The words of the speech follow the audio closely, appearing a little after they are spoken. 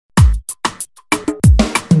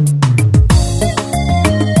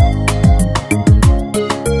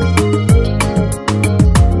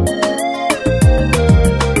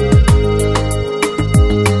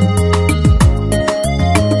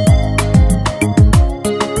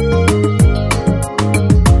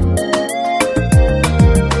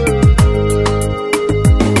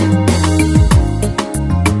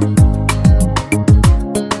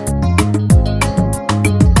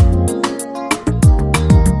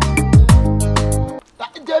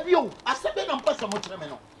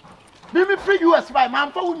Me free US buy,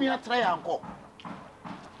 man for me a tray uncle.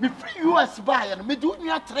 Me free US buy and me do me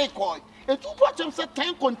a tray coy. And 2 watch say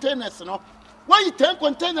 10 containers, no. Why you 10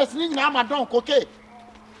 containers in Nama don't okay?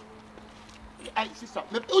 I sister,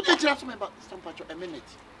 me just remember a minute.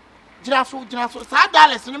 Just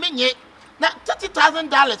 $5 in a minute. Now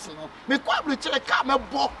 $30,000 no. Me probably check a car me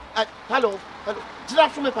bo. Hello.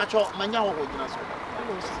 Just me patrol my now hello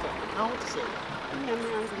sister. I want to say.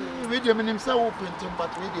 Video me himself open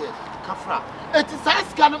but video kafra. It is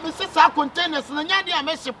ice can me say containers na nya dia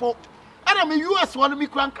me shipo. Ana me US one me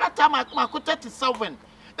kran krata ma ko 37.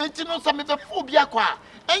 Enti no say me be fu bia kwa.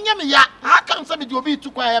 Enya me ya. How come say me di obi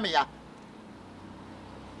tu kwa ya me ya?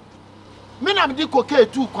 Me na me di cocaine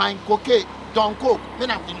 2 kwan, cocaine don coke. Me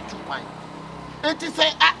na me di 2 kwan. Enti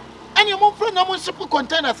say any mo friend no mo ship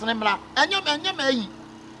containers ne mra. Enya me yi.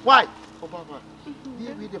 Why? Oh baba.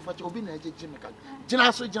 We the fat obi na eje chimika.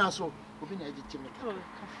 Gina so obi na eje chimika.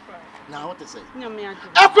 Now what to say? No me age.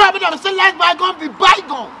 E kwa be dem say like bygone be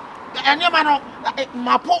bygone. Enya ma no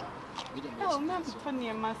mapo. Oh, man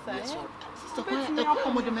funny massa. Sister, e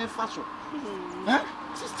kwa mo de me fa so.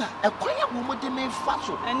 Sister, e kwa ya mo de me fa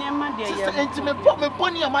so. Enya ma de ya. Sister, enti me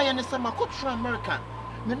boni am aye ne say makotra America.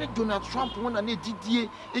 Me ne Donald Trump won na didie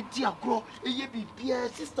edi agro eye bibia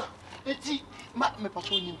sister. Eti me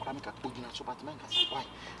pacho nyim kwa me ka ogina so but man ka say why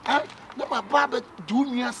na ma baba do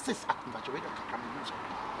nua sis akumbacho we do kaka me so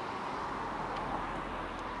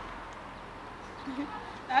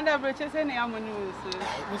anda broche se ne amonu so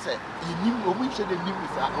we say nim o mu che de nim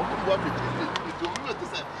sa o mu wa me do to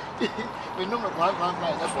say we no me kwa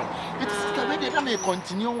na for it is ka me dey na me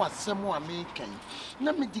continue wasem a me kan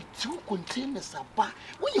na me di 2 containers aba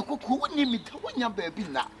when you koku woni me da wonya ba bi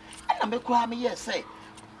na na me kwa me yes say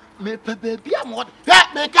me baby am what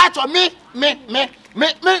me catch on me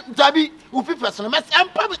Zabi u people so me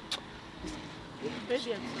empa me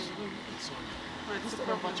baby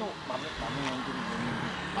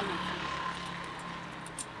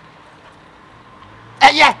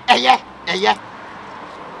yeah.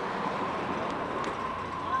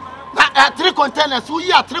 3 containers who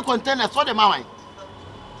here 3 containers so the man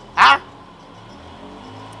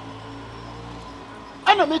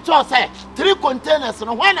I me to say 3 containers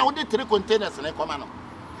no when I would 3 containers na come no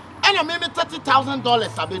and me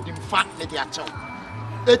 $30,000 abed in fact me dia chew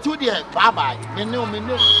e tu dia bye me no I'm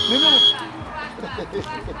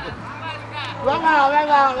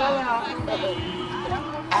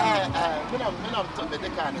to the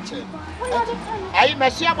car na chain ai me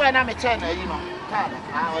share boy na me chain na you know car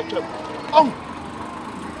oh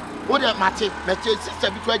what mate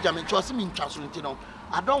sister because jam trust me trust you know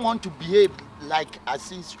I don't want to behave like a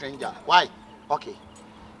sea stranger. Why? Okay.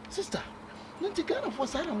 Sister, you can't for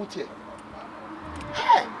sign of here.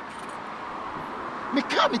 Hey! Me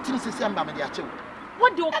can't be 3 December, my dear.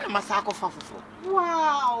 What do you want a massacre for?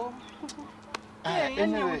 Wow! Anyway,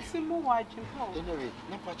 anyway,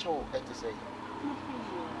 not what you had to say.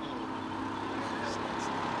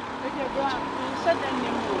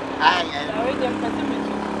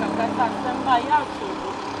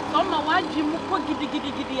 Mama waji muko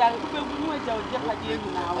gidi ya ube mweja ojepa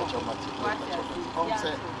dieni na hawa.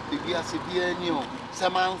 Say, if you see the new,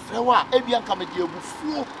 some man frewa, every young come deal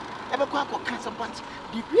before. Ever quack or cancer, but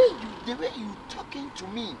the way you talking to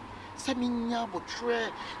me, Seminya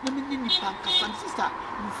Botre, Namini Pankas and sister,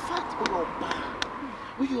 in fact,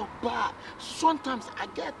 we are bad. Sometimes I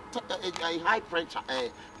get a high pressure,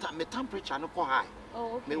 my temperature no go high.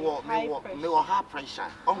 Oh, me high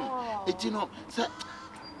pressure. It you know,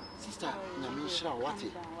 sister, Namisha, what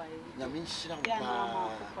it? Namisha,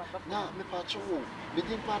 now, me patch we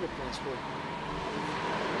didn't part of transport.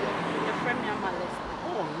 Your friend, Mama Lester.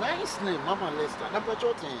 Oh, nice name, Mama Lester. Number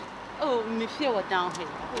 14. Oh, me feel down here.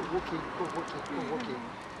 Oh,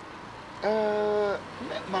 okay.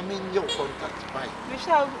 Mammy, your contact, bye. We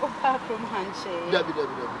shall go back from handshake.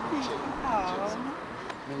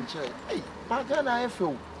 Hey, Pagana, I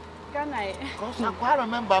feel. Can I? Because I quite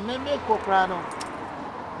remember me make Cocrano.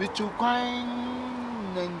 We took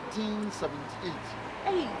 1978.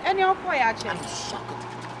 Hey, and your boy, I'm shocked.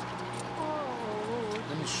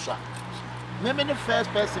 Oh, I'm shocked. Maybe the first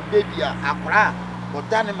person, baby, I cry. But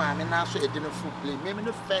then, mammy, now so a dinner food play. Maybe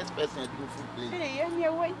the first person a dinner food play. Hey, and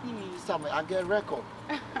you're waiting. Somewhere I get record.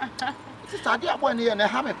 Sister, I did 1 year and a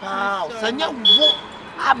half a pound. Send you walk.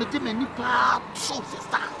 I'm a dimmy part. So,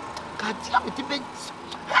 sister, can't tell me to be.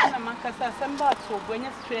 Makasa samba to when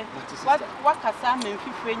you straight. What Casam and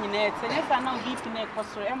Fifi in it, and if I know deep in a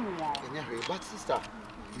coster, but sister,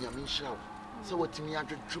 Yamin shout. So what to me, I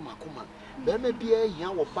drew my command. There may be a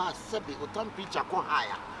young or bar, Sabi, or some preacher go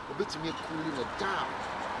higher, or bit me cooling it down.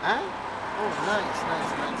 Huh? Oh, nice.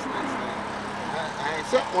 I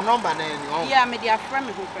say, oh, number name. Yeah, me dear friend,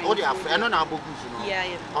 me friend. Oh, dear friend. I know now, Bogus.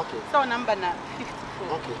 Yeah. Okay. So number na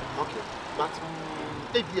 54. Okay. But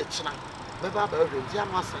maybe a china. Maybe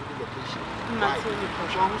I'll send the location. Why?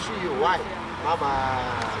 I'll show you why. Bye bye.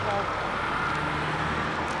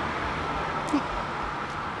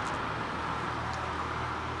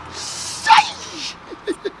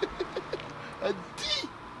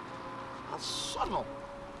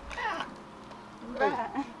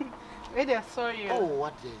 Sorry. Oh,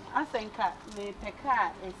 what day? I think me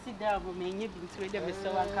peka and sit down for me. You've been to the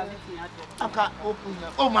Mr. Akabenezer. I can't open.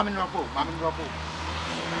 Oh, Mammy Rubble.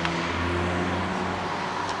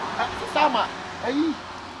 Sama, hey.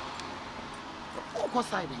 What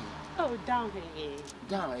side? Oh, down here.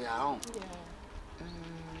 Down here. Yeah.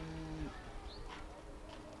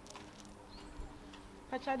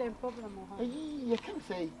 What's the problem? You can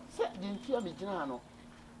say, set the inferior Mijano.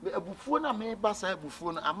 A buffon, may pass a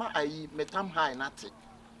buffon, ama I metam high natty.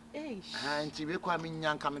 And to require me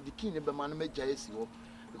young coming the king of the man made JSO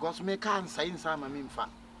because me can't say in some minfa.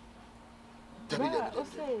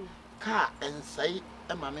 Car and say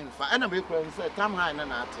a minfa, and a big one said, Tam high and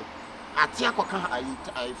natty. At Tiakoka,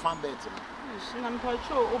 I found better. I'm quite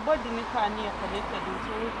sure, or body in the car near connected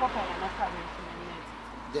into a copper and a family.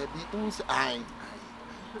 There be uns I.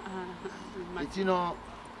 It's you know.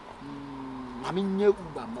 I mean, you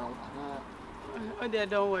oh, dear,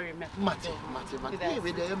 don't worry, Matty.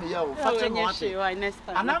 With the MO, next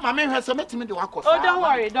time. And now, my man has submitted me to walk off. Oh, don't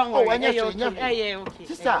worry. Oh, when you're okay.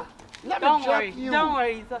 Sister, don't worry,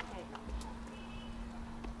 it's okay.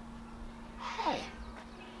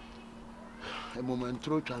 A moment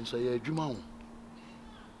through transfer, Jumon.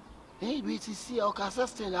 Hey, we see our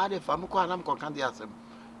Cassastin had a family and I'm concandiasm.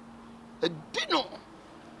 A dinner.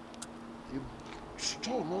 You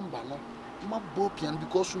stole number, no? My bopian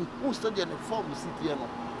because who study and form city.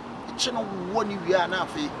 It's not one you are now,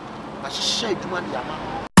 but she said you want the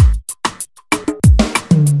amount.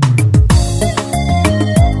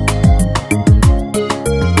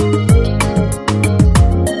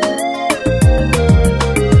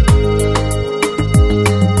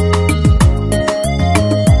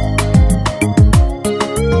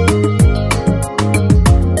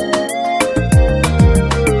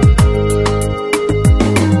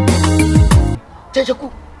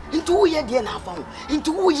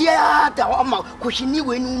 Into ya da ama kwhini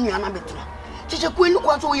we nu nua na betena chiche kwenu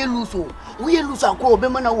kwa so ye luso we lose akwa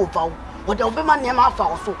obema na wo fa wo da obema ne ma fa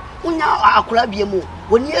wo so unya akura bie mu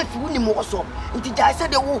woni afi woni mo so nti ja se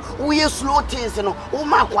de wo ye slow things no wo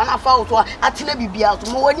ma akwa na fa wo so atena bibia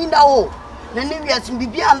so mo wani nda wo na ne wi asim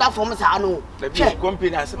bibia nda fo mo sa no che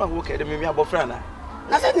company asema wo ke de me abofra na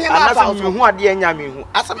se ne ma fa wo so me hu ade anya me hu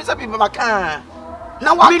asema se bi maka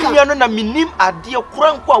na waka minua no na minim ade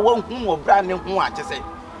koranko a wanhu wo bra ne ho a kyese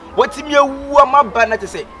watimi awu amaba na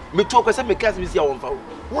kyese metu okose meka se sia wonfa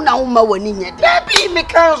wo na wo ma wani nye de bi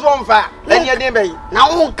meka so wonfa anya de bai na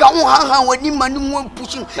wo nka wo han wani mani mo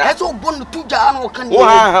pushin e so bonu tuja na oka ne wo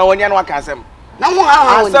han wani anu aka asem na wo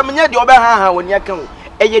han asem nya de obe han wani aka wo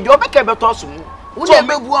eye de obe ka beto so mu wo na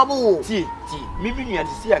bebu abo ti mimi nua de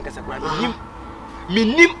sia nkasa kra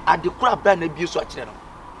minim ade kura bra na bi so a kyere no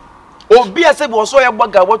obi ase bo so ye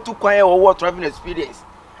gbaga watu kwan e wo traveling experience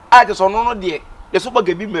ade so no de le so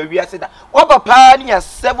gbaga bi ma wi ase da wo papa ni ya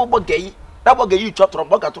seven gbaga yi da gbaga yi twotro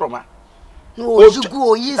gbaga troma no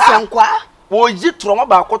ojigu oyi sankwa wo ji troma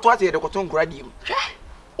ba akoto ase de koto nkura di mu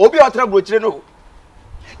obi o tra bro kire no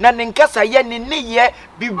na ne nkasa ye ne ye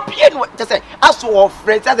bibie no tese aso of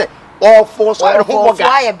friends ase of for so ho gbaga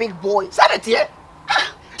why a big boy sanity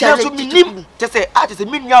so minim tese tese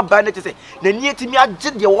minua ba na tese na ni etimi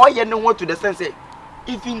age de wo ye ne ho to the sense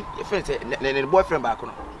even friend say ne boyfriend ba ko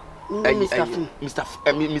no Mr.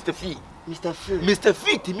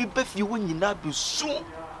 Fee timi ba fi wo nyina be su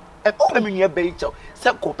e pa minua ba yi chaw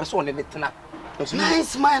se ko person ne tena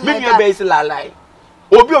nice man minua ba yi se lalai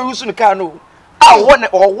obi o yusu ne ka no a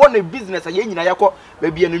wo ne business a ye nyina yakọ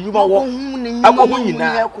ba bia ne nwuma wo akọ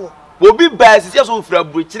nyina obi ba sisi so fura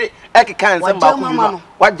brochire ekeka nsem ba ko bi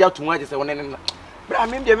wagja to waje se wona ne bra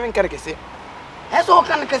me bia me nka kese eso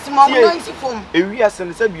kan kese ma mo nan si fom ewi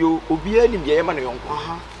asen se bio obi anim ye yema ne yonko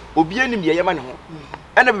obi anim ye yema ne ho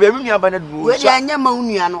ena be nua ba na du we ya nya ma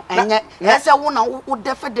nua no enye ese wo na wo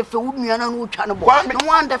defe wo nua na no twa no bo no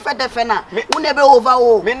wan defe na wo na be over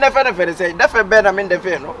wo me defe se defe be na me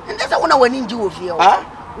defe no ese wo na wani nji wo fie wo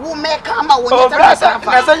wo make ama wo nyata na sa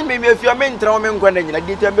me afia me ntra me nkwa na nyina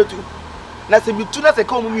di tambetu na se bitu na se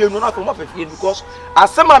ka omu mienu na afọ mo afafie because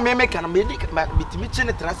asema me make na me bitimi chi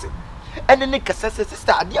ne trase ene ne kasa se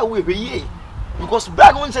sister ade a wo ehwe because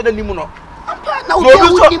bra no nse da nimu no na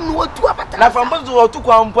udim no tu abata na fa mbozo wo tu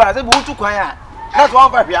kwan mpo a se bi wo tu kwan a na so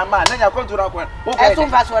wan fa hwe ama na nya kwanto na kwan wo ka eso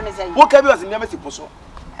fa so ne sei wo ka bi o se nyama si poso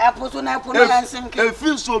eposo na epo na sinke e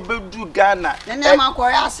fi so bedu Ghana ne ma ko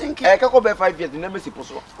ya sinke e ka ko be 5 years nyama si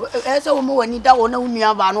poso eso wo mo wani da wo na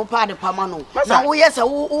unua ba no pa de pama no na wo yesa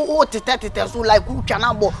wo tete so like wo twa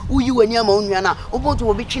na bo wo yi wani ama unua na wo bo to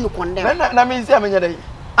wo bi twi no konde na me nsi amenya dai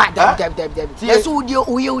dab yes wo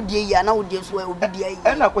die ya na wo die so obi die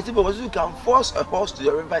and na kwesi be you can force a horse to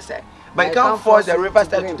the riverside but you can't force the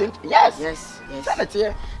riverside to drink yes sanity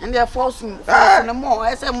and they force no more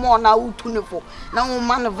I say more na wo tu ne fo na wo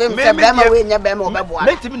man vem se be ma we nya be ma obebo a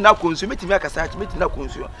metimi na konsu metimi akasa metimi na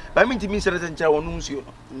konsu ba metimi nsere nkyere wonu nsuo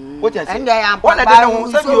no what you say and they am one dey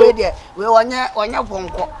no say we onye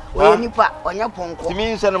ponko we nipa onye ponko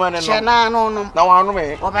timi nsere man no chena no no na wanu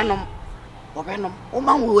me obenom o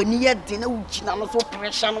man we ni ye de na uchi na no so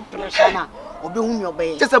pressure na obi hu mi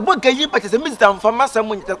obey just a book yi pa just Mr. Mfama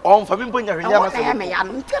sam on fa mi bonya hwenya ma so me ya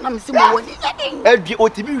no ntia na me si mo woni adua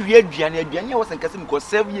otimi wi aduane wo sankase mi ko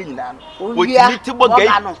serve ye nyina no otimi ti boga yi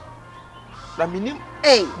na minim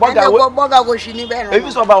boga go shini be no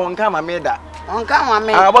ebi so ba won ka ma me da on ka ma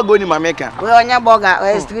me boga oni ma me ka we onya boga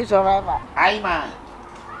we street survivor Aima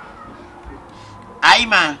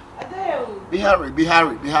be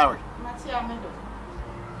hurry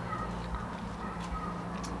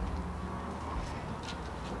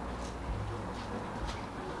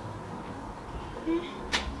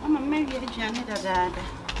Mama maybe a journey that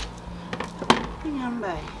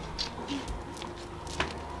by.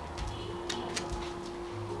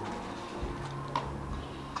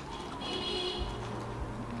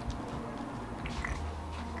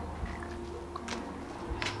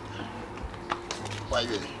 Why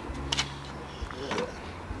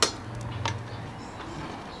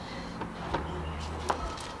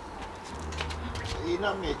you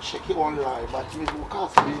know me check it online, but you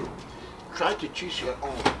can't see. Try to choose your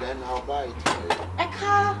own, then I'll buy it for you. A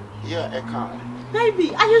car? Yeah, a car.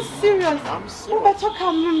 Baby, are you serious? I'm serious. Oh, better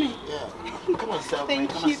come with me. Yeah. Come on, Sal. Thank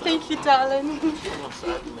you, darling. Come on,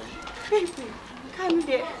 Sal, man. Baby, come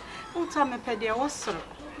there. What time I paid your water?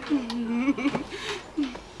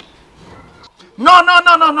 No,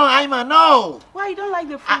 Aima, no. Why you don't like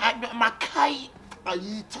the food? My kai,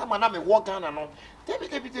 time and I'm walking on.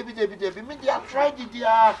 David, maybe I tried it.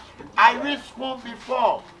 I reached home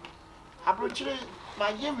before. I brought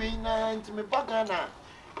my hearing and my bagana.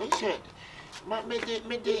 He said, I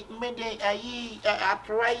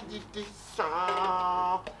tried it.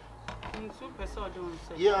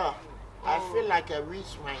 Yeah, I feel like I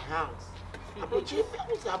reached my house. I brought to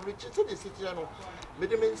the city.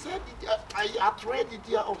 Madam said, I tried it.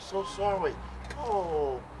 I'm so sorry.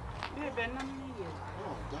 Oh, thank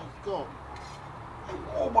God.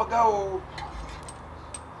 Oh my God.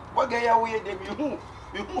 What guy are we them you?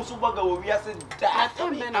 You must baga we are said that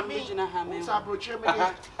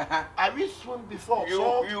I reached one before.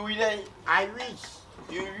 I reached.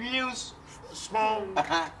 You use small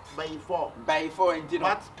by four and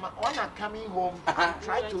dinner. But when I'm coming home, I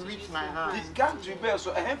try to reach my house. This country bear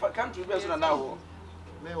so I have a country bear so now.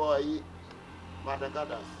 Me why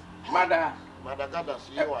Madagadas. Madagadas,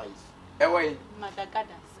 you wise. Away.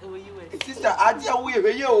 Madagadas, sister, I dear we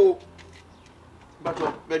you.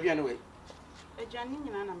 But baby anyway.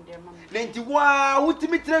 Lenti wa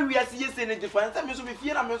utimi tre wi ase yese ne difference am so me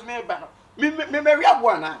fie na me so me ba no me marry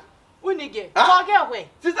aboa na unige oge we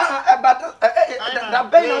sister but that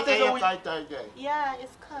ben no say so yeah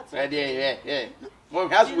it's cut yeah mo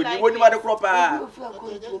has we woni ma de crop ah it's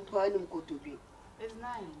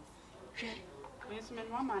nice when me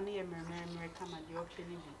mama na ye me come and you okay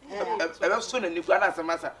so na ni kwa na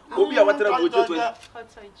semasa obi a watera go to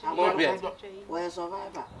we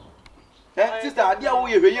survivor sister adia wo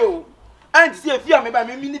ye hweye o anti se afia me ba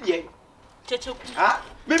me ni de checheku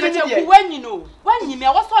me ni de wanyi me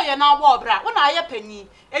wo so ye na wo obra wo na aye pani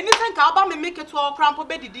anything ka oba me make it to crampo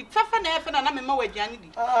be didi fefe na efe na me ma waduane di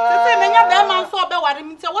se me nya be man so obe ware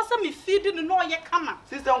mi ntia wo se me feed no ye kama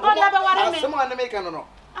sister ngo asema na me ka no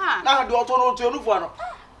na de oto no otu enufu ano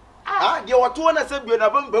de oto na se bio na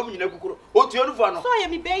bambam nyina kukuro otu enufu ano so ye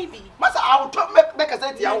me baby masa auto make a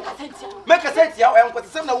set yawo enko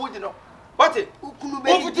se na wudi no what ukunu be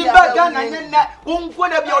futi ba Ghana nyenna wonko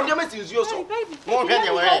na bia onde mesi nsuo so mo hwe ne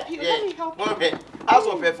we mo hwe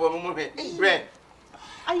aso perform mo hwe bre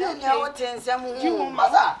ayo ne o tensem hu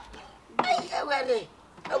masa ai ewele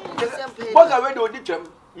boga we de odi twam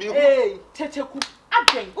mi hu checheku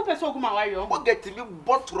Adwen, who person go marry you? What get me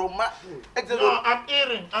bottle ma? No, I'm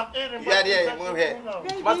eating. Yeah, move here.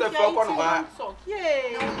 Master Falcon ma.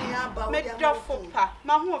 Yeah. Me dofo pa.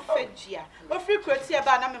 Ma ho ofegia. O free kwati e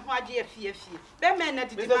ba na me ho age afie. Be men na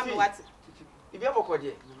didi ma me what? If you have a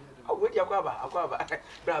code, I wait aquaba.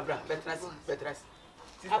 Bra, betras.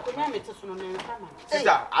 Akonya mete so no me nfa ma.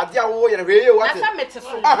 Sister, adia wo ye hwe what? Na mete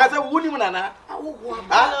so. Ah, say wo ni mu nana.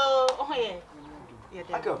 Hello. Oh yeah. Yeah.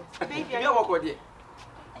 Baby, you have a code.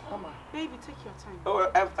 Baby, take your time.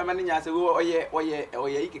 Oh, I'm an nya say wo oye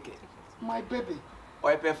ikeke. My baby.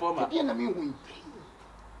 Oye performer. You na me win.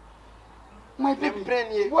 My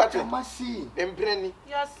baby. What am I seeing? You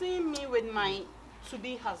are seeing me with my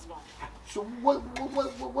to-be husband. So what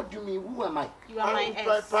do you mean? Who am I? You are my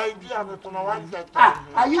ex. Are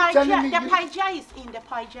you telling me? The paija is in. The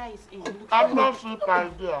paija is in. I'm not so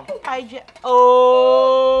paija. Paija.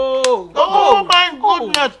 Oh My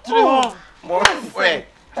goodness. More way.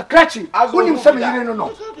 Cratchy. Who him say me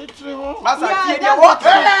no. Master, what?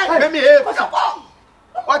 Let me hear.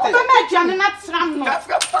 What is? Me jam na tram no.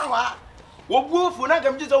 Wo go fu na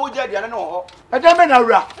gam just wo dia dia na ho. Mama,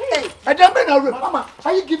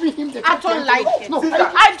 are you giving him the I don't like it. No,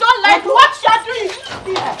 I don't like what you're doing.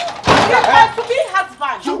 You are to be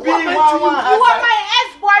husband. You are my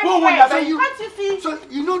ex-boyfriend. Can't you see? So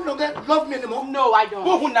you no longer love me anymore? No, I don't.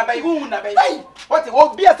 Who na bay? What wo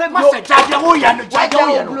be say Master Jaja wo ya no.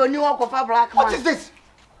 What is this?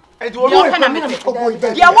 And wo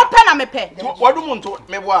Yeah, what pen am I pay? What do muntu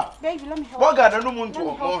me boa? Baby, let me help. What ga no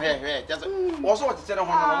muntu mo he just also what say no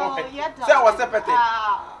ho say I was separated.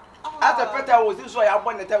 As a petter was this way I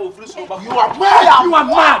want to tell you You are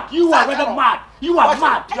mad. You are rather mad. You are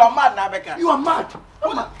mad. You are mad now, Becca. You are mad.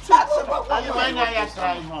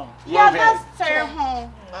 Yeah, that's stay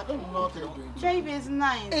home. I don't know what you're doing. Baby is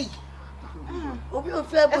nice. Hey. Is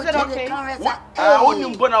it okay?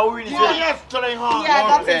 Only bona we really Yes, stay home.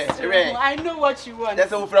 Yeah, that's true. I know what you want.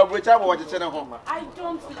 That's a for which I want to tell home. I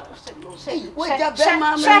don't Hey, wait your bed,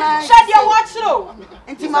 mama. Shut your watch slow.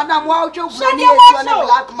 Auntie Madam, wow, you Shut your watch slow.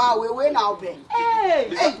 black man, we win now, Ben. Hey,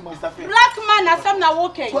 black man, as I'm not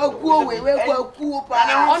walking. Go away, we go cool.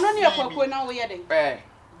 On your cocoa now, we are there.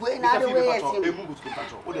 Wait, now the way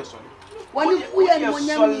when you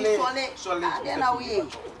solid, then I will.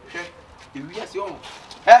 Yes, you.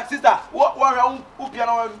 Eh, sister, what who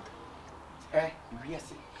piano? Eh,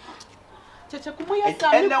 yes. Chacha kumoya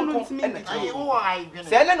sa me kunu ntimi.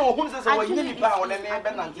 Say na no hu se say we ni pa wona ne be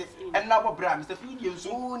nante en na bo bra Mr. Fidi enso.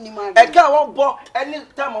 E ka wo bo any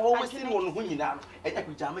time wo we sin won hu nyina no. E ja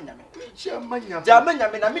ku jama nyame. Jama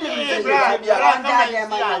nyame na me le bi bia bia.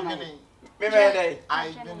 Me dey.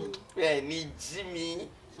 I didn't. Eh, ni Jimmy.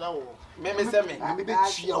 So Me say me. Me be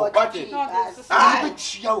chia o What? me be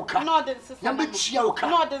chia o ka. No, this is. Me be chia o ka.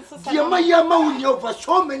 No, this is. Dear my uni over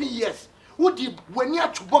so many years. What did when you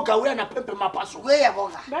to boga we na pempe mapaso? Where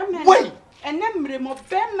boga? Wait. And then mo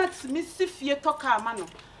ben mat me si fie toka ama no.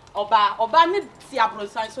 Oba ne ti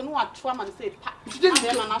abronsan so no atwa ma no say pa.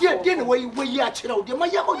 Then way you are chiro. Dear my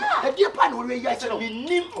yago. Dear pan we ya chiro. Me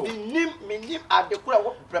nim adekura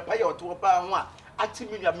wo prepare your to ba ho a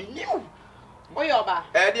atimi me nim. Oyoba.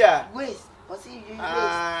 Eh dia. Wait. What's he you?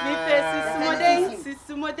 Me face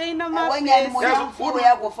sisi modern na ma. When you mo for we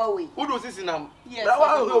go for we. Who do sisi nam? Yes. Bra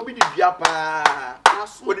wa obi di bia pa.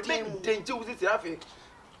 We dey make denche wo sisi afi.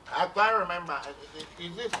 I can't remember.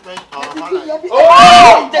 Is this place or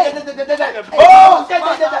Oh!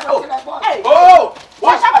 Oh!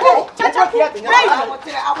 Watch out! Just yeah.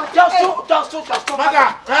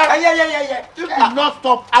 If you not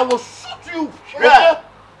stop, I will shoot you.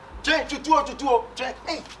 Check to two. Check.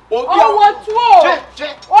 Hey.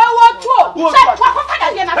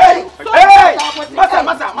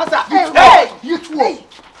 Masa. Hey. You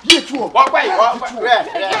two. Walk by.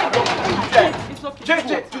 It's okay.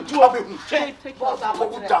 Check to two of them. Take.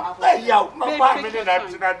 Hey, yo, my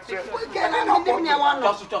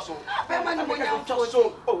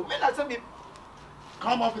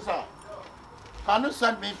Come, officer. Can you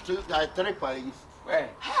send me to the 3 police? Where?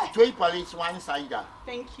 3 police, 1 side.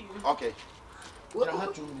 Thank you. Okay. Where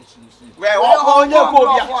on your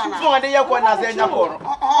go? You watch it.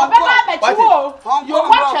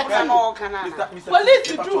 Police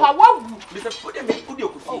to do her what? Mr. Put them in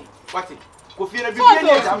what? Kofi na bibi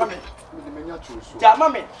jama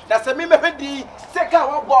me na se me mehedi seka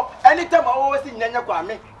wo bo anytime I always nyanya kwa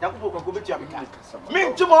me yakubo kwa betu ameka me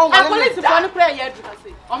ntuma on police for no prayer ya do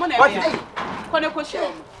say omo na e ko ne ko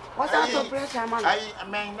share what's out of pressure man I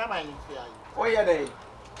mean na my o ye dey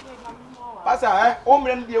pasa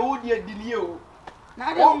omre ndie wo die dinie o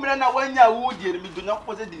omre na wanya wo die mi do na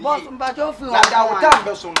ko se dinie boss mba jo fi na da wo tam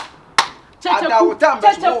be so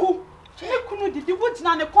Checheku. Ekunu didi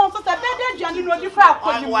wutina ne kon so se bede aduane no di fra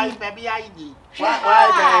akoni. Why baby I did.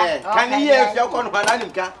 Why can you hear if you kon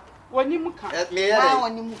hananika? Woni muka.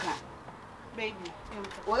 Woni muka. Baby.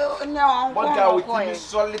 Well, no, what guy with you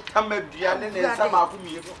solid tameduane ne sama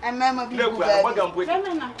afumi. And mama be good.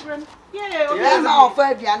 Yeah, now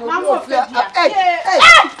for piano.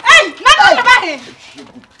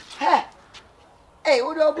 Hey,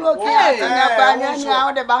 what do you block here? And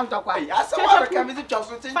now the bound of quite. I saw come visit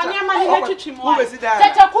Johnson. Funny man, chichi mo.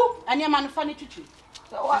 Checheku, and your man funny chichi.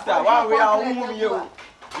 Why we are moving you?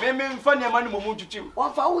 Maybe funny man move to you.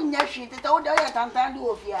 One for whom you shit it all day and time to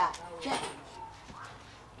of ya.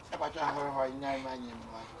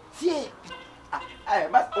 See, I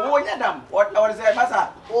must own them. What I was saying,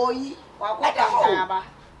 Massa. Oh, ye, what I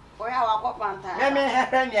walk up Let me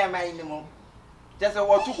have any minimum. Just a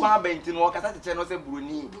what 2 pound in walk as a channel say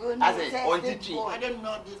Bruni. I say, on teaching. I don't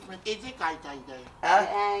know this man. Is it kite there? I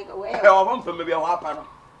want to maybe a weapon.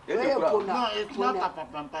 No, it's not a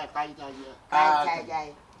papa kite here.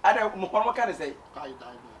 I don't know what can I say.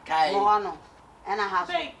 Kai. And I have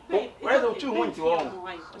where's the 2 want to own?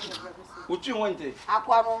 What you want it?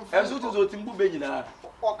 Aquarum, as soon as you think Bubina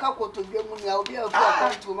or Kako to give me, I'll be a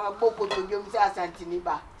come to my Boko to give me a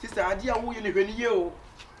Santiniba. Sister, idea who you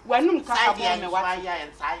when you sign and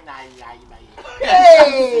sign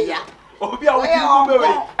Hey, oh, be away,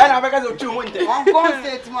 and I because of 2 winter. What's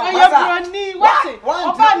it? What's it?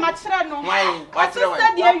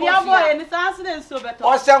 And it's answered so better.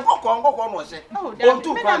 Or some Congo was it? Oh,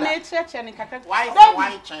 I made church and why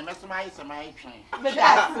train? That's my train.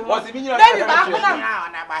 What's the meaning of that?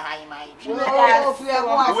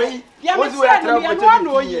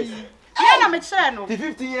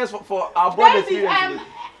 50 years for our brother.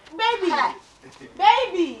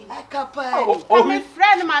 Baby, oh, my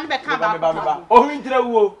friend, man, become oh,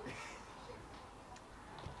 intro.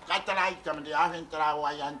 Catalai come the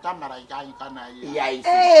Aventura and Tamara. Yes,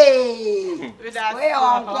 hey, we are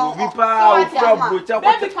we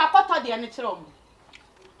baby, Papa, the animal.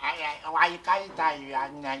 I can't tie you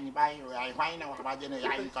and buy you. I find out about the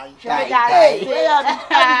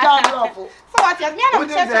so what you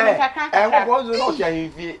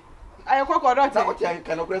mean? And what was not I what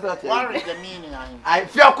is the meaning? I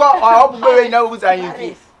feel I hope very now who's I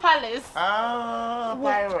Palace.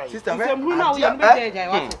 Pirate. Sister, So I'm brother the I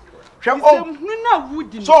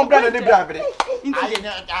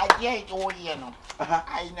get all you know. I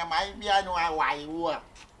know my piano. Why you are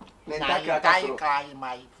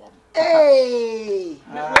my phone. Hey,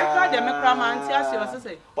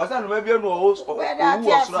 what's that? Maybe no host or why do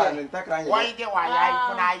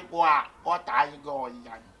I what are you going?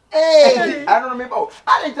 Hey, I don't remember. I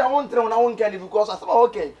think I won't throw no one can because I said,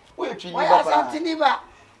 okay, we're cheating. why are Santiniba?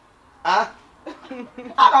 Ah,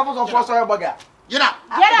 I was on first burger. You know,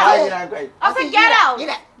 get out. I said, get out.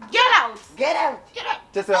 Get out. Get out.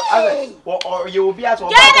 Just or you will be as well.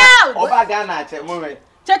 Get out. Or back at a moment.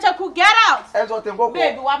 Checheku, get out. As what them go.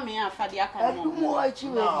 Baby, 1 minute for the account.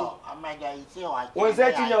 no, I'm my guy. Was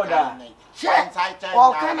that in your dad?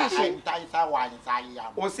 Or can I say?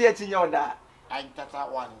 Was it in your dad? I that's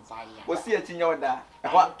one side. Was it in your dad?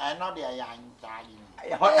 What? I know they are young.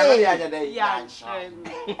 Yeah,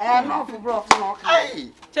 And not for broken.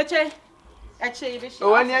 Hey, Cheche. Actually,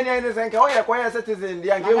 so when you think, oh, you're quite a citizen,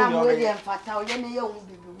 the I'm fatal.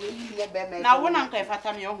 now when I'm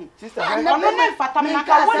Fatam, young sister, I'm not Fatam.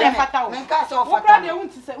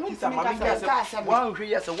 One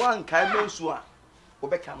years, one kind of swan.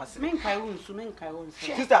 Obekama se. Menkai won.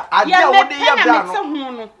 Sister, adia wo de ya bra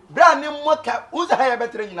no. Bra ne moka, uza ha ya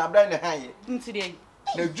betre nyina bra ne han ye. Ntide.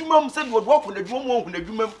 Na dwumam se wo work na dwumam wo na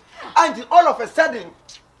dwumam. And all of a sudden,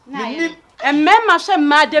 me Emma she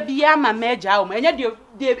ma da bia ma meja o. Enye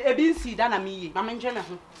de ebi nsi da na me yi. Ma menje me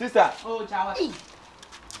ho. Sister. Oh, jawa.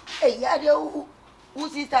 Hey, ya de u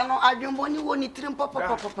sister no adwumbo ni woni trim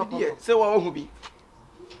papa. Se wo hu bi.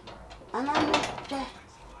 Ananu che.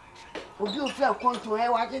 Obi ofi akonto e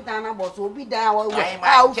wa kita na boss obi dan wa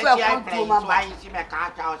ofi akonto ma ba si me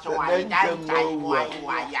ka ka so wa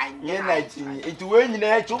why ye na ti itu we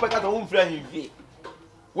nyina e chu be ka so hu mfra himfie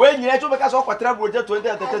we nyina chu be ka so kwatra project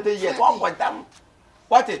 2030 years wa kwadam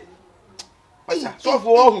what it so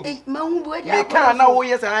for hu ma hu bo me ka na wo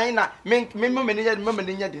yes an na me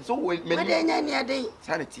nya de so we me nya nya de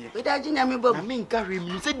sanity we da jinya me bam me nka hwe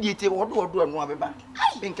mi se diete wodo anu abeba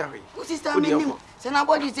me nka hwe o sister me nim se na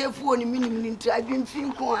body say fu oni minim ni ntra adwin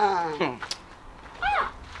fin ko a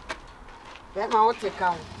be ma wo te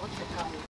ka wo te